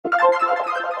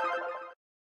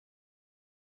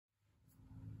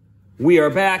We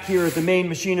are back here at the Main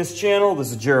Machinist channel.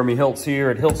 This is Jeremy Hiltz here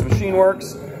at Hiltz Machine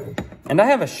Works. And I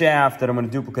have a shaft that I'm going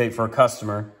to duplicate for a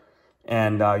customer.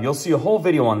 And you'll see a whole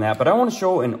video on that. But I want to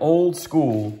show an old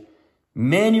school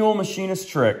manual machinist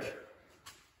trick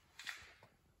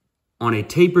on a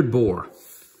tapered bore.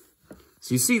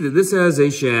 So you see that this has a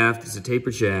shaft. It's a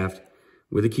tapered shaft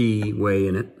with a keyway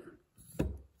in it.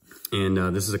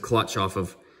 And this is a clutch off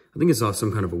of, I think it's off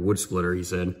some kind of a wood splitter, he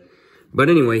said. But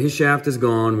anyway, his shaft is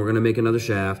gone. We're going to make another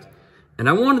shaft. And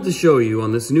I wanted to show you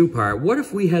on this new part, what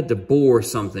if we had to bore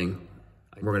something?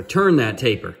 We're going to turn that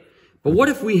taper. But what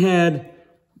if we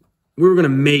were going to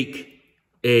make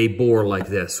a bore like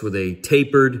this with a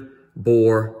tapered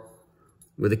bore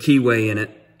with a keyway in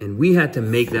it, and we had to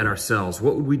make that ourselves?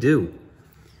 What would we do?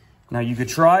 Now, you could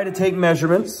try to take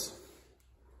measurements.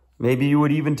 Maybe you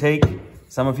would even take,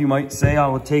 some of you might say, I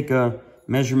would take a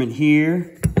measurement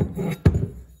here.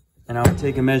 And I would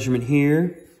take a measurement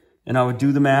here, and I would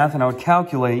do the math, and I would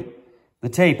calculate the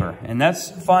taper. And that's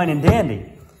fine and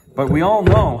dandy. But we all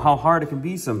know how hard it can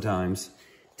be sometimes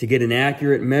to get an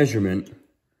accurate measurement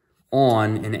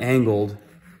on an angled,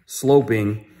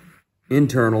 sloping,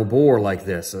 internal bore like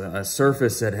this. A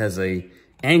surface that has an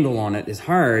angle on it is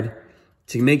hard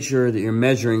to make sure that you're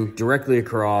measuring directly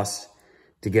across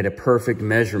to get a perfect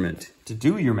measurement to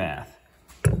do your math.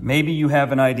 Maybe you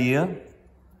have an idea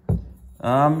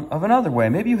of another way.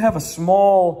 Maybe you have a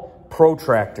small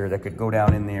protractor that could go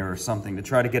down in there or something to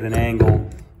try to get an angle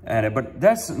at it, but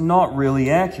that's not really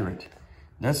accurate.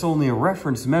 That's only a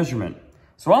reference measurement.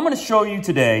 So I'm going to show you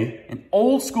today an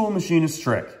old school machinist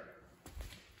trick.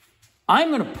 I'm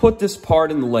going to put this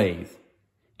part in the lathe,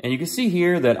 and you can see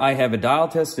here that I have a dial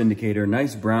test indicator, a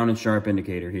nice brown and sharp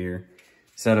indicator here,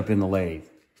 set up in the lathe.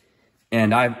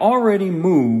 And I've already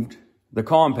moved the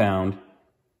compound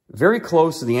very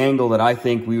close to the angle that I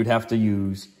think we would have to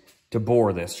use to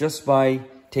bore this, just by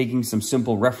taking some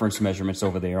simple reference measurements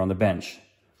over there on the bench.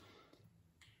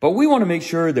 But we want to make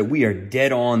sure that we are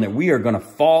dead on, that we are going to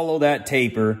follow that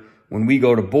taper when we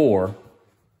go to bore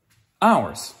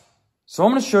ours. So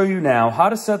I'm going to show you now how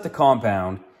to set the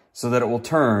compound so that it will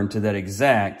turn to that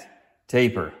exact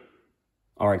taper.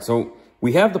 All right, so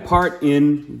we have the part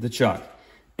in the chuck.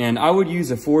 And I would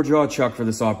use a 4-jaw chuck for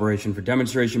this operation. For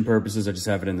demonstration purposes, I just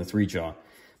have it in the 3-jaw.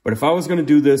 But if I was going to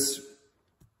do this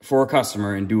for a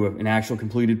customer and do an actual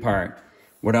completed part,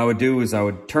 what I would do is I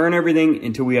would turn everything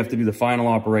until we have to do the final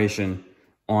operation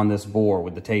on this bore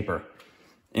with the taper.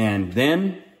 And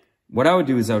then what I would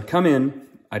do is I would come in,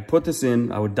 I'd put this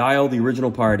in, I would dial the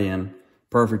original part in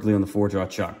perfectly on the 4-jaw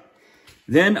chuck.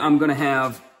 Then I'm going to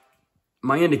have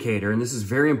my indicator, and this is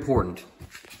very important.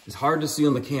 It's hard to see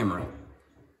on the camera.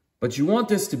 But you want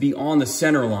this to be on the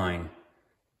center line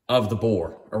of the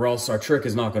bore, or else our trick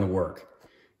is not going to work.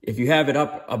 If you have it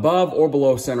up above or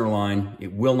below center line,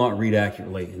 it will not read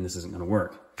accurately, and this isn't going to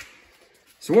work.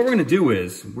 So what we're going to do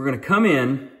is, we're going to come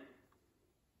in,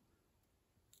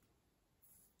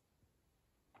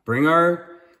 bring our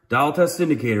dial test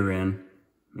indicator in,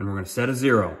 and we're going to set a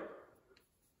 0.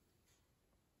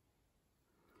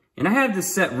 And I have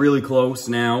this set really close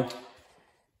now,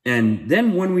 and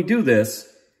then when we do this,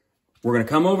 we're going to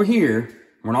come over here.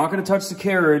 We're not going to touch the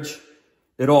carriage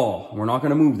at all. We're not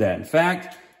going to move that. In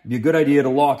fact, it'd be a good idea to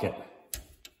lock it.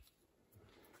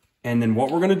 And then what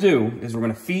we're going to do is we're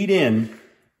going to feed in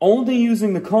only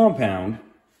using the compound,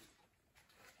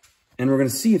 and we're going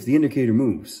to see if the indicator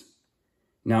moves.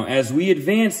 Now, as we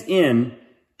advance in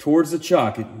towards the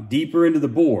chuck, deeper into the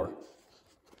bore,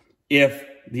 if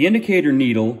the indicator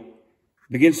needle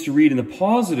begins to read in the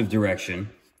positive direction,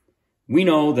 we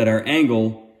know that our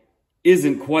angle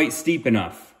isn't quite steep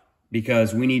enough,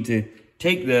 because we need to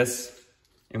take this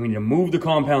and we need to move the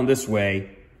compound this way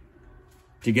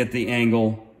to get the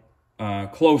angle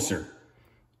closer.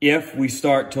 If we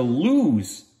start to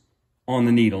lose on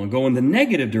the needle and go in the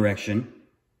negative direction,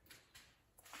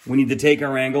 we need to take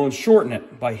our angle and shorten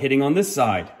it by hitting on this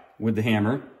side with the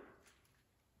hammer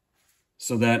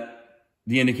so that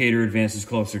the indicator advances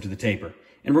closer to the taper.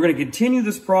 And we're going to continue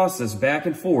this process back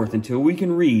and forth until we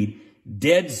can read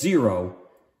dead 0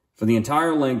 for the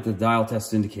entire length of the dial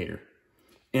test indicator.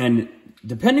 And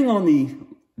depending on the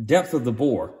depth of the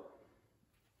bore,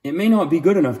 it may not be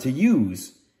good enough to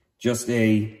use just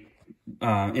a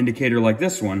indicator like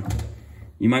this one.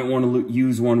 You might want to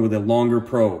use one with a longer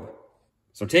probe.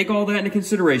 So take all that into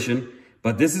consideration,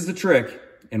 but this is the trick,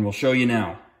 and we'll show you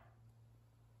now.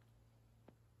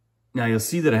 Now you'll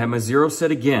see that I have my 0 set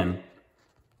again,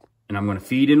 and I'm going to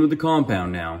feed in with the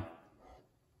compound now.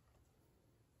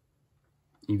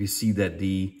 You can see that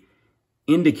the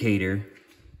indicator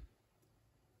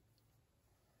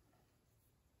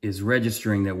is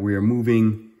registering that we're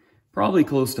moving probably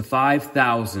close to 5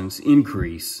 thousandths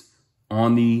increase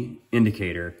on the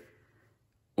indicator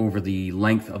over the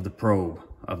length of the probe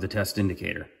of the test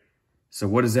indicator. So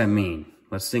what does that mean?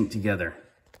 Let's think together.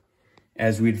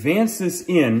 As we advance this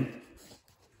in,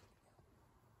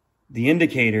 the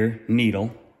indicator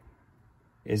needle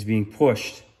is being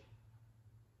pushed.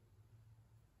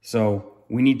 So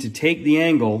we need to take the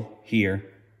angle here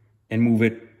and move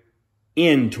it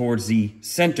in towards the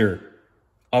center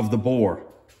of the bore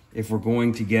if we're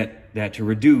going to get that to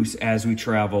reduce as we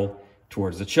travel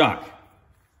towards the chuck.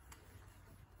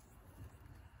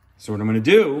 So what I'm going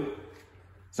to do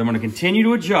is I'm going to continue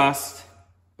to adjust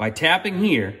by tapping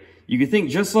here. You can think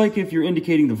just like if you're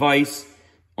indicating the vise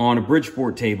on a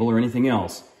Bridgeport table or anything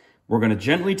else. We're going to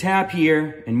gently tap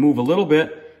here and move a little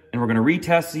bit, and we're going to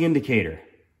retest the indicator.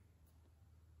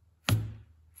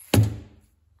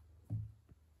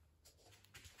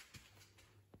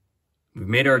 We've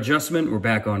made our adjustment. We're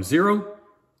back on 0.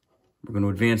 We're going to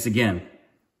advance again.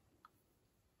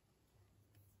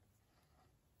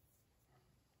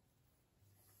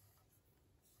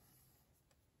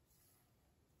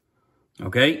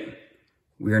 Okay,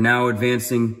 we are now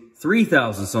advancing 3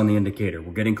 thousandths on the indicator.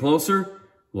 We're getting closer.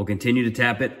 We'll continue to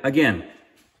tap it again.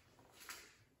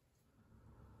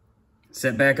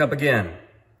 Set back up again.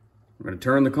 We're going to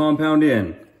turn the compound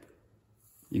in.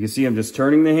 You can see I'm just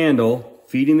turning the handle,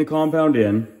 feeding the compound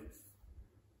in.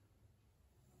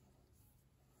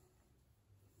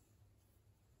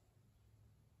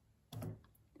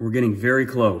 We're getting very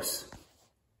close.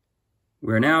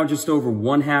 We're now just over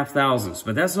 1/2 thousandths,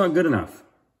 but that's not good enough.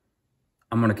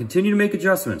 I'm going to continue to make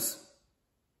adjustments,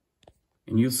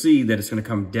 and you'll see that it's going to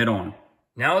come dead on.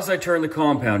 Now as I turn the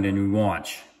compound in, you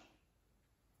watch.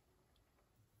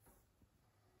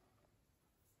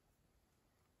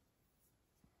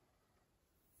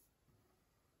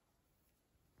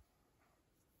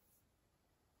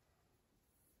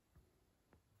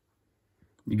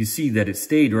 You can see that it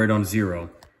stayed right on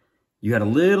 0. You had a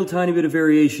little tiny bit of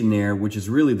variation there, which is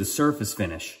really the surface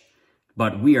finish.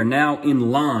 But we are now in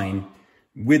line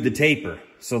with the taper.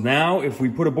 So now if we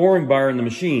put a boring bar in the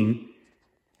machine,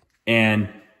 and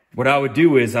what I would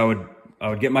do is I would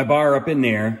get my bar up in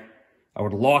there, I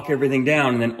would lock everything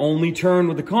down and then only turn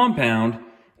with the compound,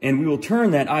 and we will turn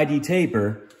that ID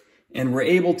taper, and we're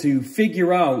able to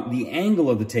figure out the angle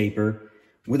of the taper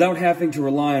without having to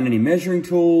rely on any measuring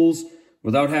tools,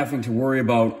 without having to worry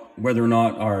about whether or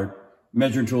not our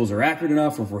measuring tools are accurate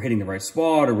enough, or if we're hitting the right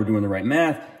spot, or we're doing the right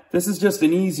math. This is just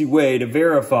an easy way to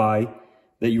verify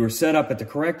that you are set up at the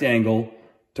correct angle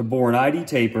to bore an ID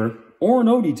taper or an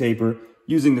OD taper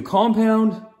using the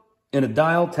compound and a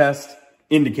dial test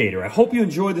indicator. I hope you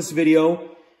enjoyed this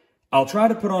video. I'll try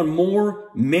to put on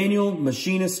more manual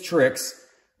machinist tricks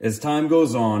as time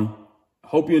goes on.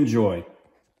 Hope you enjoy.